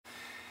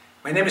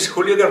My name is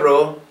Julio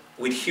Garreaud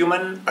with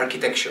Human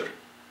Architecture.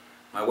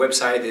 My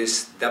website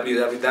is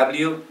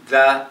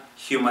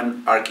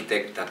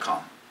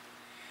www.thehumanarchitect.com.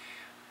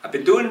 I've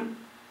been doing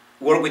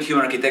work with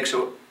human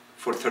architecture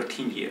for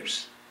 13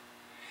 years.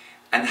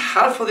 And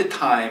half of the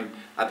time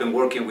I've been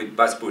working with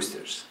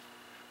Buzzboosters.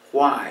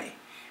 Why?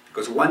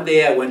 Because one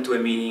day I went to a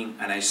meeting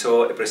and I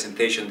saw a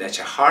presentation that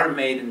Shahar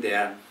made in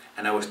there,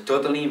 and I was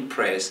totally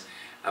impressed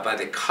about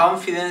the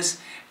confidence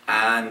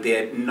and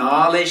the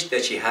knowledge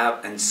that she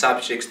had in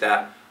subjects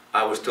that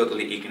I was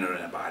totally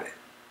ignorant about it.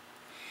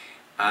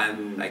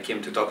 And I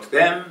came to talk to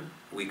them,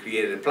 we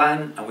created a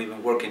plan, and we've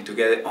been working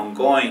together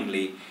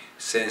ongoingly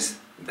since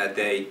that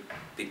day,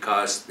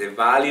 because the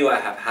value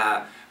I have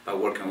had by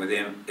working with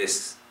them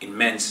is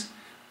immense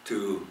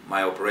to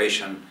my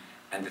operation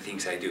and the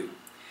things I do.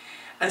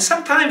 And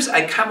sometimes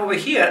I come over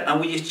here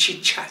and we just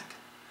chit chat.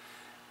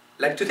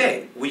 Like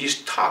today, we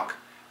just talk.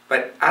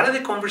 But out of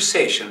the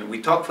conversation,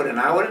 we talk for an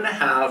hour and a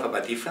half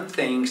about different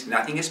things,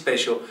 nothing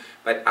special,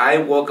 but I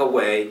walk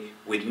away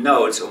with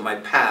notes on my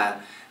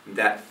pad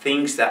that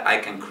things that I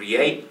can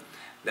create,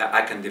 that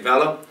I can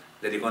develop,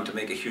 that are going to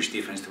make a huge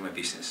difference to my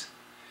business.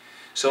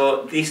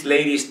 So these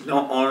ladies,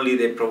 not only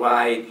they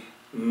provide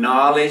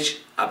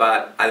knowledge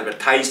about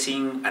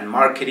advertising and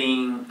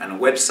marketing and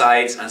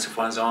websites and so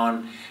forth and so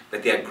on,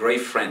 but they are great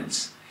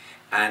friends.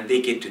 And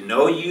they get to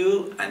know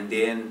you, and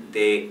then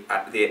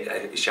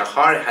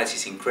Shahar has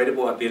this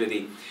incredible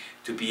ability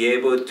to be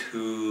able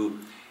to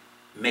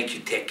make you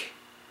tick.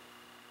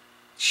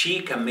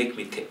 She can make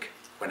me tick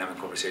when I'm in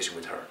conversation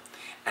with her.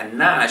 And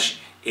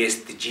Nash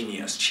is the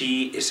genius.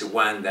 She is the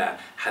one that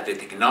had the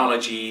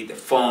technology, the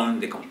phone,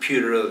 the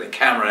computer, the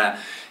camera,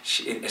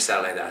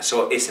 stuff like that.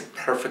 So it's a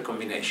perfect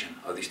combination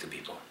of these two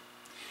people.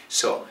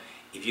 So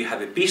if you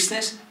have a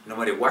business, no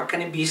matter what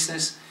kind of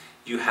business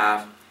you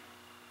have,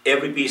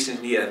 every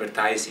business needs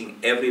advertising,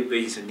 every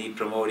business needs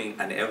promoting,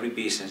 and every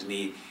business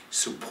needs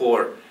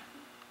support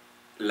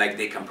like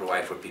they can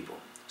provide for people.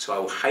 So I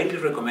would highly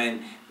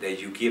recommend that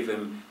you give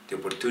them the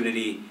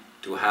opportunity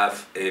to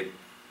have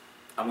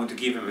I'm going to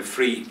give them a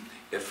free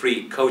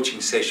coaching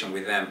session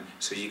with them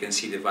so you can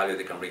see the value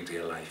they can bring to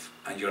your life.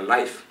 And your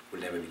life will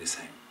never be the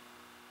same.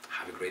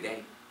 Have a great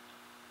day.